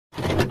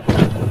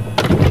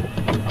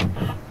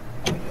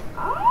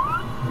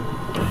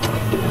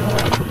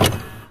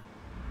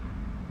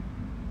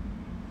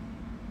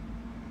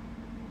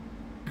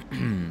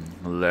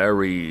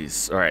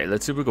Larry's. Alright,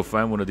 let's see if we can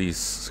find one of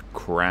these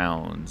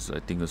crowns. I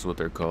think that's what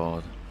they're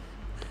called.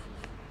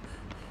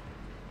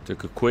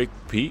 Took a quick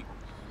peek.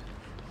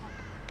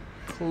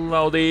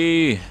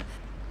 Cloudy.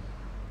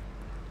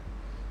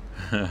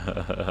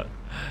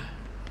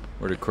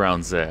 Where the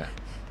crowns at?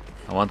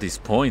 I want these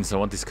points. I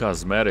want these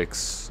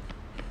cosmetics.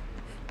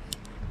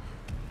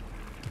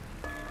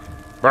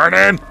 Burn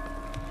in!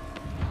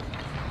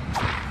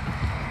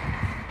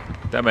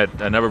 Damn it,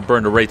 I never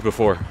burned a wraith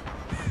before.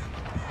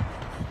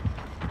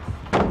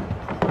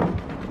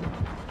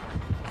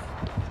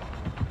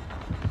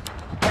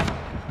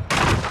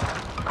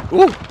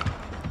 Ooh!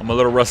 I'm a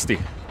little rusty.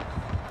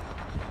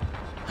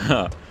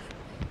 I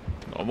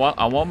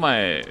want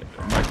my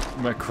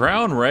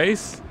crown,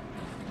 Wraith.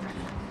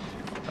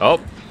 Oh,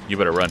 you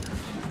better run.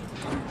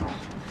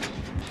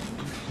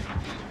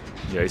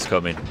 Yeah, he's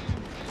coming.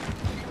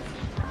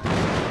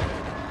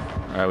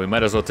 Alright, we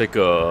might as well take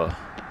a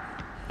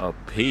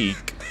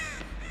peek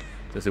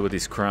to see what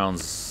these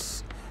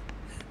crowns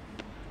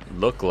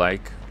look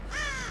like.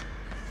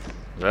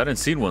 I hadn't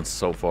seen one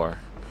so far.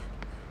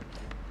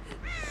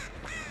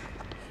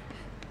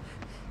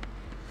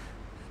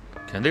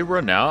 Can they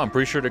run out? I'm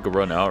pretty sure they could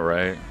run out,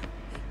 right?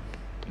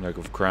 Like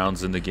of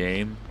crowns in the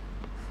game.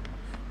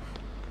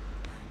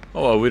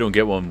 Oh, well, we don't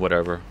get one,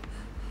 whatever.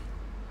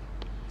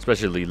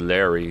 Especially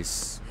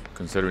Larry's,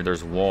 considering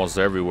there's walls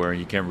everywhere and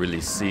you can't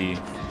really see.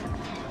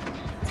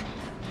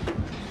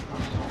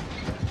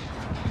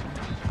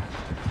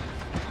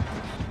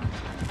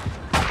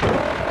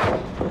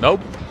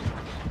 Nope.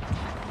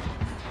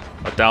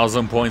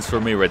 1,000 points for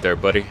me right there,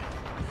 buddy.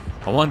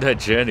 I want that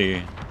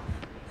Jenny.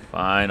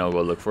 Fine, I'll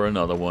go look for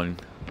another one.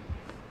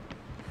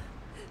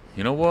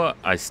 You know what?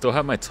 I still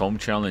have my tome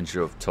challenge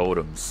of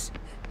totems.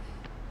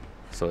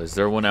 So is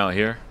there one out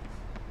here?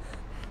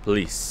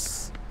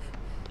 Please.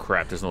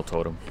 Crap, there's no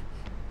totem.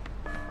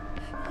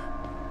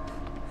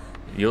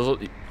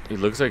 It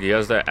looks like he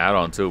has that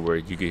add-on too, where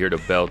you can hear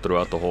the bell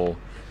throughout the whole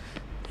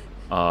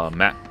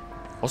map.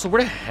 Also,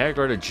 where the heck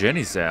are the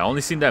Jennies at? I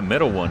only seen that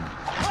middle one.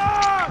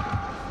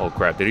 Oh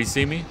crap, did he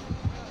see me?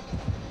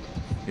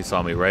 He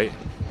saw me, right?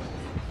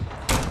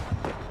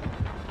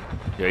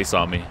 Yeah, he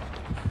saw me.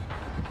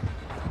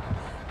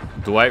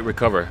 Dwight,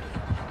 recover.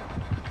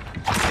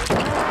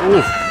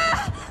 Oof.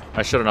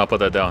 I should have not put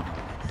that down.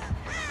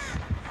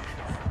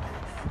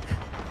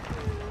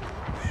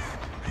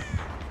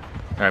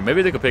 Alright,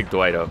 maybe they could pick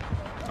Dwight up.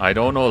 I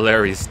don't know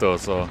Larry still,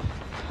 so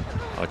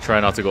I'll try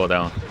not to go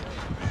down.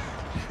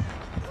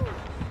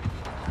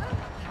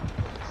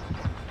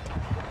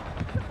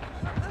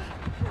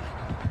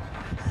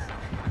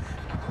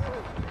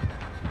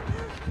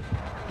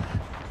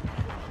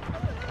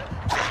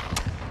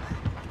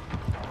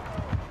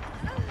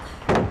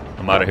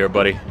 I'm out of here,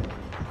 buddy.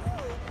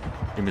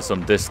 Give me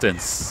some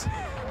distance.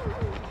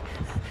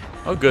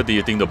 How good do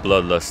you think the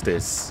bloodlust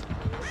is?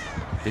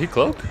 Did he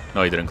cloak?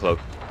 No, he didn't cloak.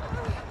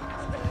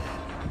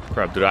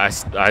 Crap, dude,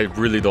 I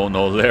really don't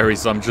know Larry,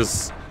 so I'm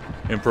just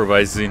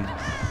improvising.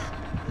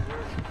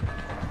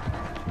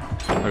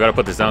 I gotta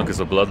put this down because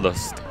of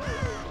bloodlust.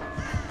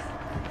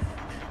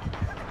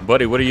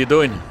 Buddy, what are you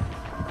doing?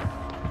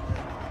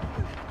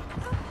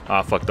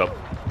 Ah, fucked up.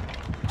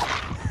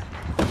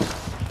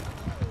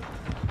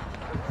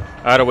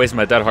 I had to waste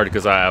my dead heart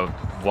because I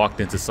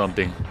walked into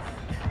something.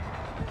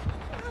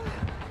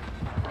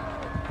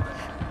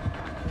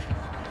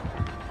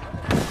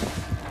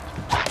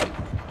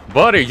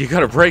 Buddy, you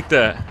gotta break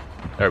that.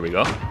 There we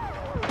go.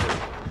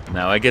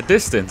 Now I get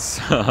distance.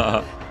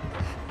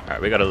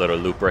 Alright, we got a little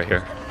loop right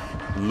here.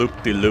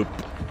 Loop-de-loop.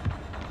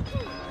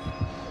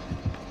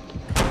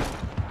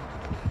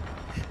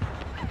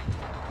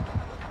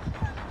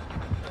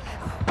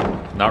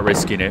 Not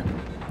risking it.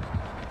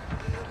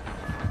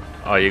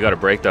 Oh, you gotta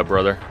break that,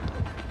 brother.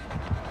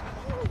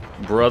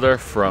 Brother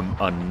from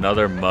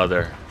another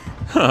mother.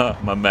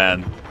 My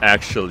man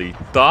actually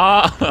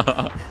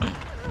thought.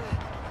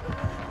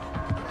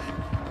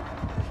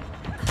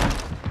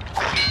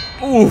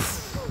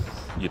 Oof.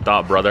 You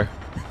thought, brother.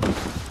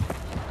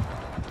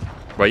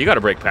 Bro, you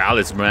gotta break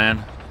pallets,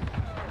 man.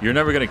 You're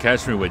never gonna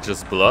catch me with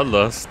just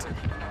bloodlust.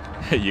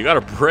 You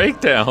gotta break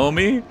that,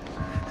 homie.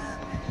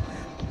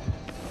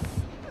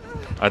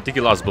 I think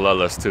he lost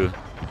bloodlust, too.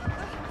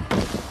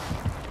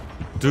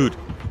 Dude,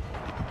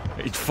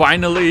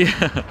 finally,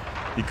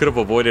 he could have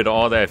avoided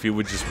all that if he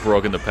would just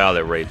broken the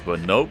pallet rate, but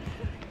nope.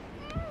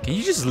 Can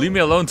you just leave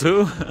me alone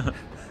too?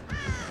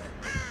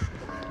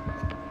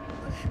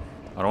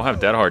 I don't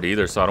have that hard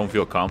either, so I don't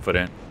feel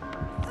confident.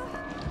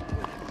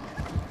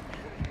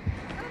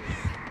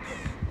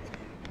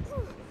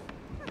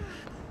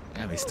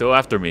 Damn, he's still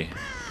after me.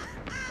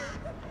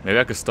 Maybe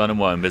I could stun him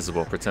while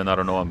invisible, pretend I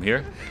don't know I'm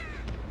here.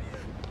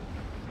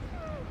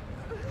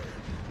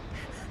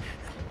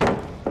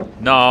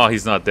 No,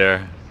 he's not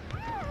there.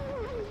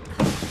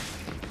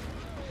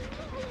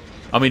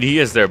 I mean, he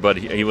is there, but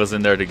he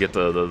wasn't there to get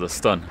the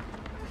stun.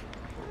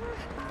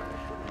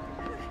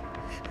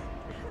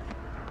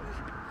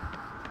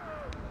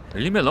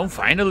 Leave me alone,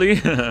 finally.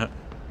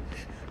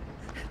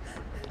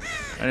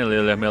 Finally,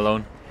 leave me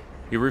alone.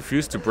 He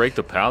refused to break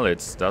the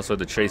pallets. That's why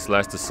the chase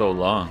lasted so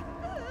long.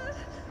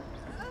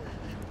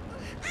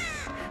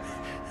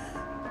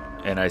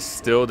 And I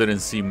still didn't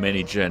see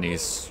many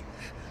Jennies.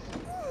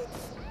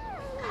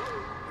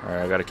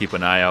 Alright, I gotta keep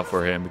an eye out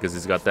for him because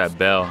he's got that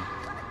bell.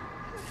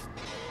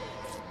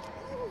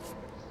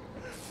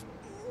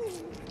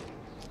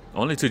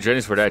 Only 2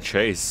 Jennies for that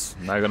chase.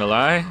 Not gonna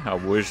lie, I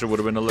wish it would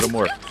have been a little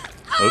more.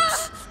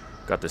 Oops,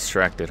 got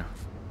distracted.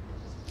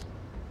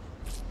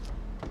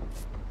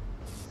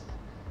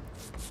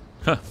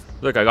 Huh,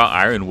 look, I got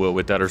Iron Will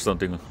with that or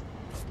something.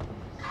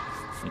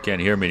 You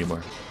can't hear me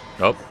anymore.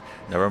 Oh,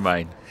 never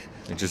mind.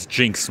 I just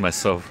jinxed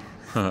myself.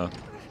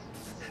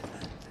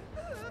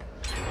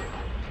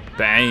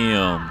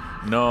 Bam!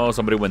 No,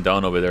 somebody went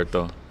down over there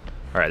though.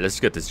 Alright, let's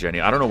get this Jenny.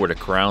 I don't know where the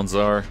crowns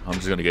are. I'm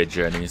just gonna get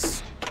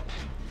Jennies.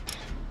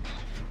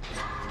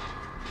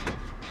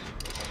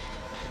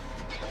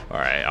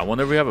 Alright, I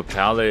wonder if we have a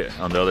pallet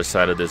on the other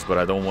side of this, but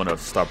I don't want to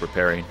stop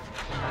repairing.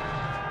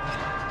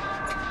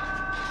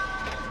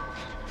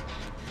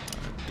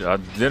 I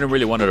didn't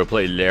really want to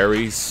play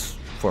Larry's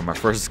for my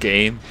first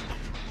game.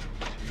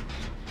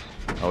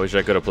 I wish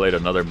I could have played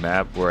another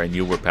map where I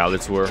knew where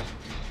pallets were.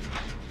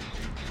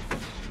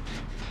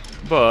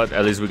 But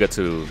at least we get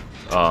to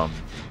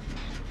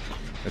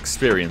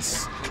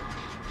experience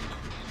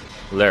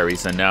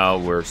Larry's, and now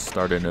we're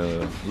starting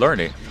to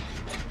learn it.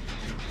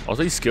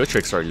 Also, these skill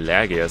tricks are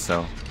laggy as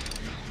hell.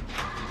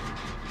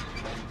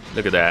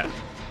 Look at that.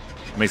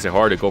 Makes it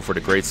hard to go for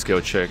the great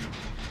skill check.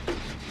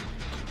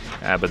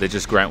 Ah, but they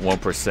just grant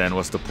 1%.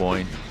 What's the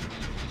point?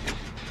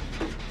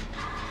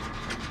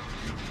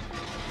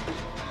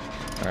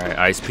 Alright,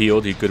 ice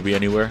peeled. He could be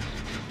anywhere.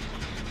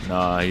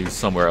 Nah, he's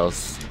somewhere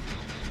else.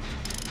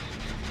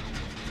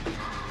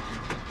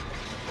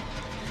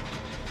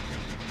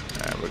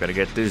 Alright, we're gonna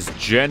get this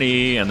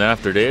Jenny, and then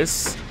after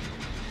this,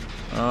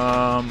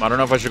 I don't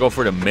know if I should go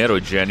for the middle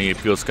Jenny. It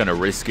feels kind of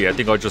risky. I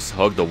think I'll just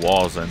hug the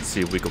walls and see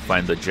if we can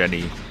find the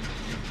Jenny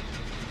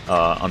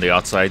on the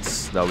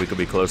outsides, that we could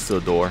be close to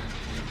the door.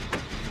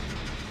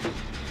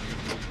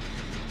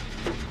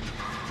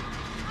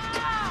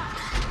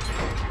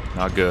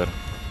 Not good.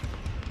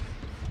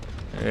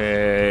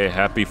 Hey,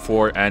 happy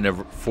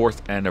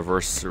 4th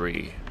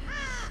anniversary.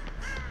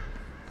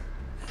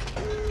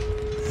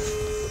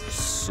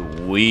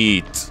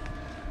 Sweet.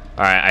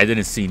 Alright, I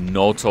didn't see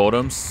no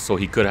totems, so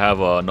he could have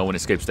no one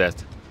escapes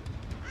death.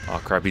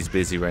 Oh crap, he's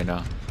busy right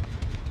now.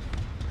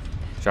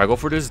 Should I go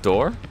for this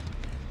door?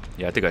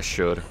 Yeah, I think I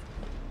should.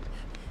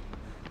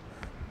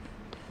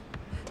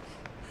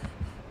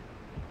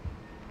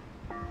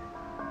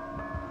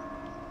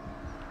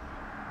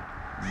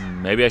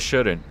 Maybe I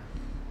shouldn't.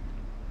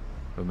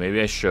 But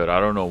maybe I should. I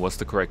don't know. What's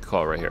the correct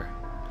call right here?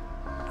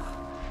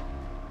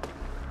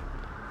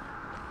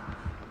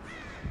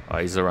 Oh,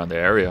 he's around the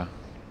area.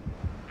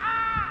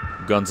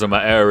 Guns in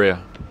my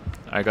area.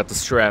 I got the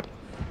strap.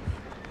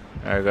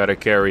 I gotta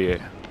carry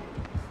it.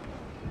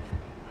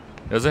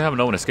 Doesn't have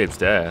no one escapes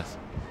death.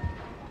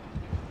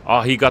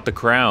 Oh, he got the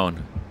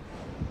crown.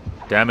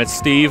 Damn it,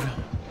 Steve.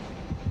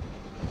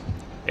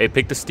 Hey,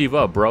 pick the Steve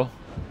up, bro.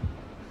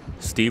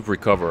 Steve,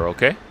 recover,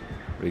 okay?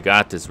 We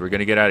got this. We're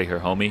gonna get out of here,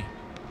 homie.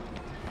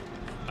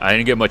 I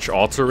didn't get much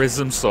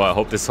altruism, so I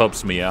hope this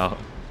helps me out.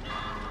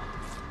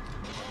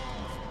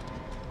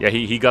 Yeah,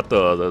 he got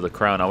the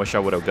crown. I wish I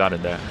would have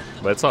gotten that.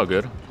 But it's all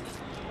good.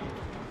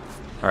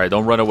 Alright,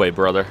 don't run away,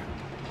 brother.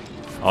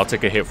 I'll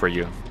take a hit for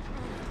you.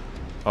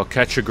 I'll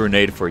catch a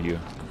grenade for you.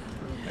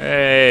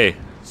 Hey!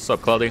 What's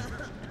up, Claudia?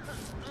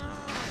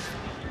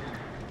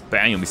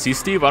 Bam, you see,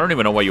 Steve? I don't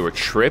even know why you were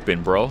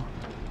tripping, bro.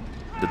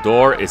 The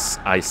door is,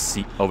 I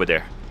see, over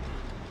there.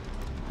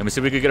 Let me see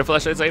if we can get a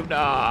flashlight save.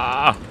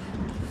 Nah.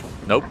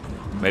 Nope.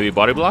 Maybe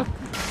body block?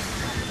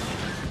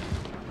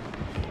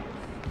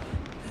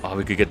 Oh,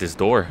 we could get this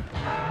door.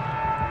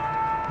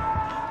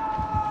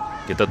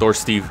 Get the door,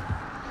 Steve.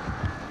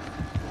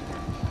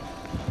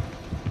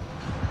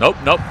 Nope,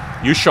 nope.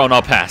 You shall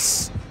not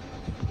pass.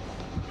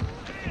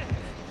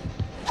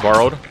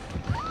 Borrowed.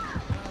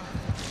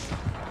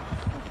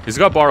 He's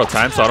got borrowed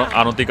time, so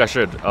I don't think I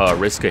should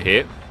risk a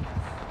hit.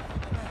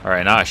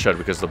 Alright, now I should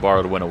because the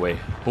borrowed went away.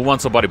 Who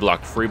wants a body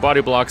block? Free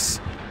body blocks.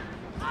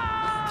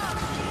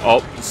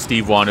 Oh,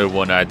 Steve wanted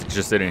one. I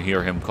just didn't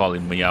hear him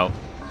calling me out.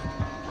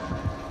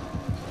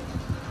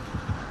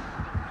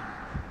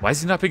 Why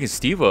is he not picking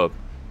Steve up?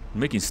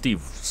 Making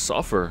Steve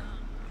suffer.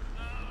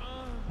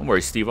 Don't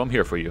worry, Steve. I'm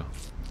here for you.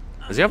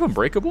 Does he have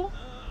Unbreakable?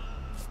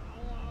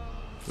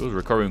 He was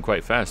recovering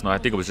quite fast. No, I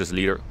think it was just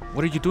leader.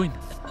 What are you doing?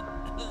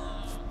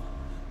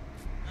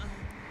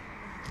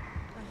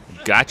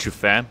 Got you,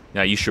 fam.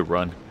 Now you should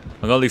run.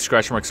 I'm gonna leave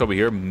scratch marks over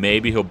here.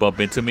 Maybe he'll bump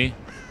into me.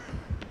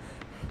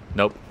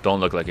 Nope, don't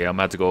look like it. I'm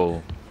gonna have to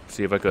go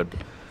see if I could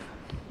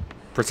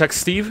protect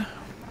Steve.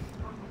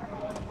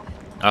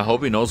 I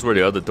hope he knows where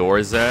the other door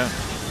is at.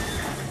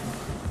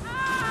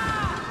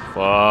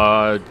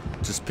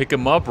 Just pick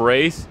him up,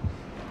 Wraith.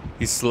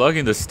 He's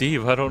slugging the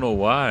Steve. I don't know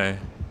why.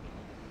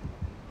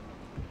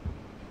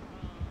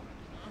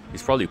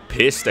 He's probably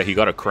pissed that he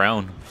got a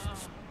crown.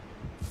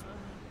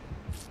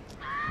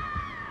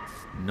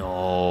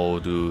 No,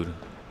 dude.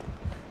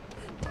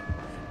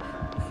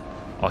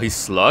 Oh, he's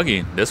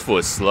slugging. This fool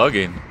is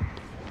slugging.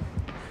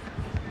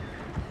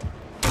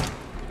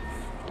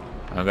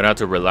 I'm gonna have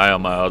to rely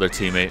on my other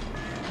teammate.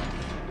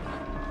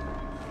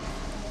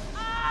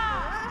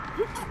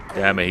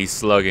 Damn it, he's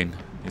slugging.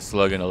 He's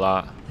slugging a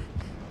lot.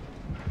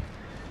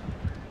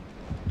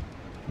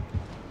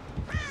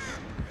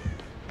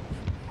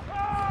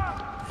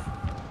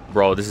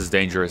 Bro, this is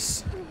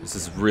dangerous. This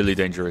is really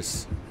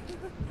dangerous.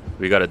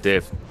 We gotta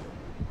dip.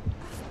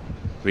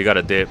 We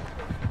gotta dip.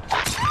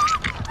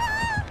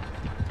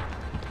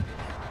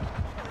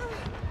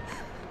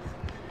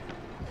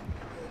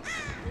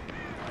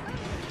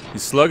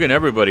 He's slugging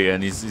everybody,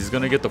 and he's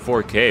gonna get the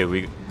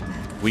 4K.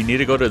 We need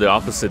to go to the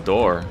opposite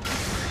door.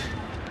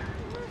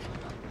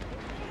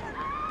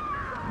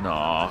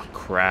 No,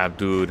 crap,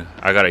 dude.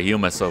 I gotta heal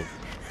myself.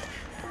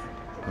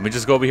 Let me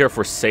just go over here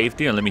for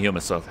safety and let me heal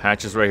myself.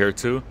 Hatch is right here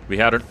too. We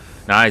had it.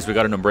 Nice, we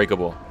got an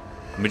unbreakable.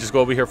 Let me just go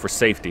over here for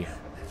safety.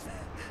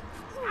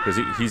 Because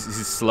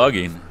he's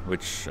slugging,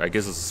 which I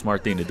guess is a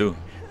smart thing to do.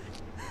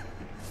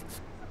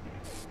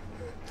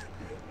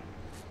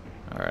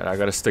 Alright, I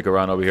gotta stick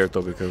around over here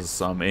though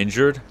because I'm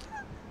injured.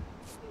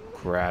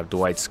 Crap,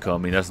 Dwight's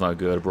coming. That's not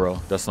good, bro.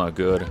 That's not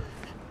good.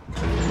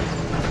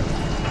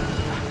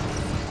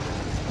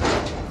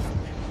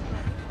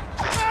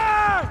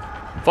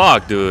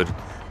 Fuck, dude.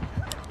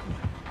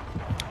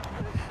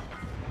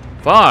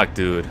 Fuck,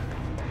 dude.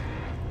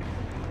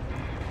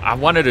 I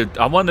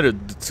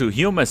wanted to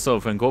heal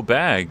myself and go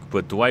back,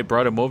 but Dwight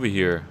brought him over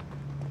here.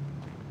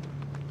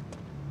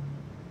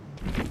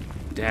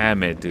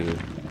 Damn it, dude.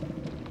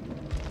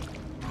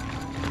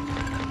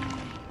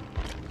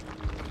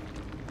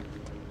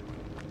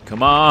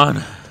 Come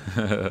on.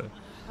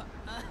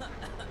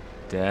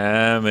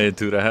 Damn it,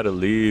 dude. I had to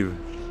leave.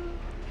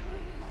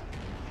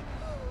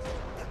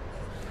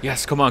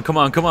 Yes, come on, come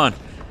on, come on.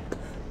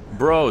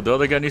 Bro, the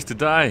other guy needs to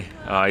die.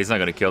 He's not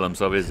gonna kill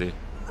himself, is he?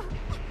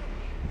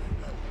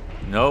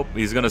 Nope,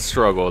 he's gonna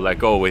struggle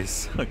like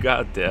always.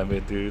 God damn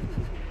it, dude.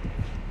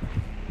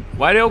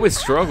 Why do they always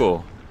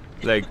struggle?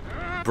 Like,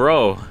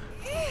 bro,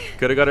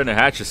 could have gotten a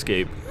hatch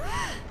escape.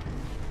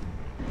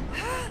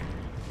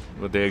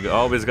 But they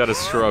always gotta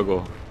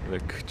struggle.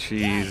 Like,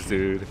 jeez,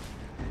 dude.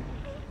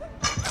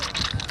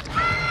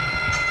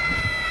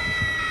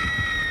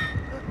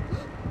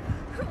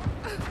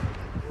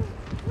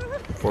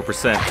 Four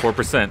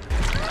percent.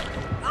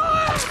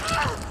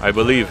 I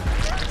believe.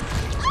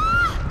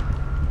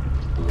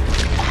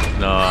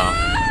 Nah.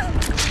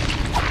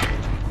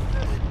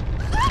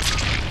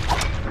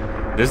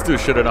 This dude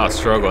should have not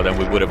struggled and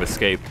we would have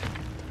escaped.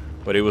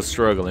 But he was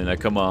struggling, like,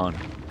 come on.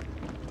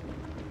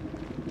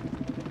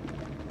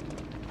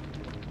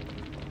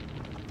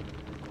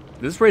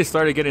 This race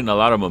started getting a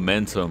lot of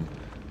momentum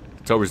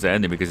towards the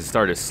ending because it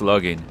started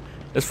slugging.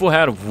 This fool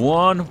had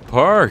one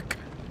perk.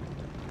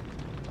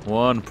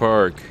 One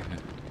perk.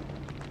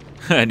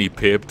 And he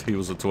pipped. He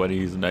was a 20,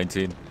 he's a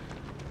 19.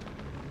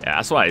 Yeah,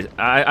 that's why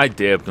I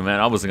dipped, man.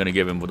 I wasn't going to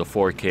give him with a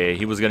 4K.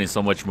 He was getting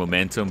so much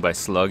momentum by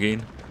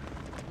slugging.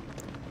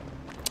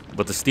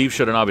 But the Steve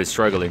should have not been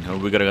struggling.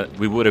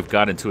 We would have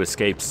gotten 2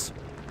 escapes.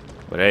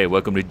 But hey,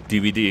 welcome to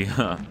DVD.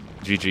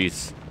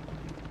 GG's.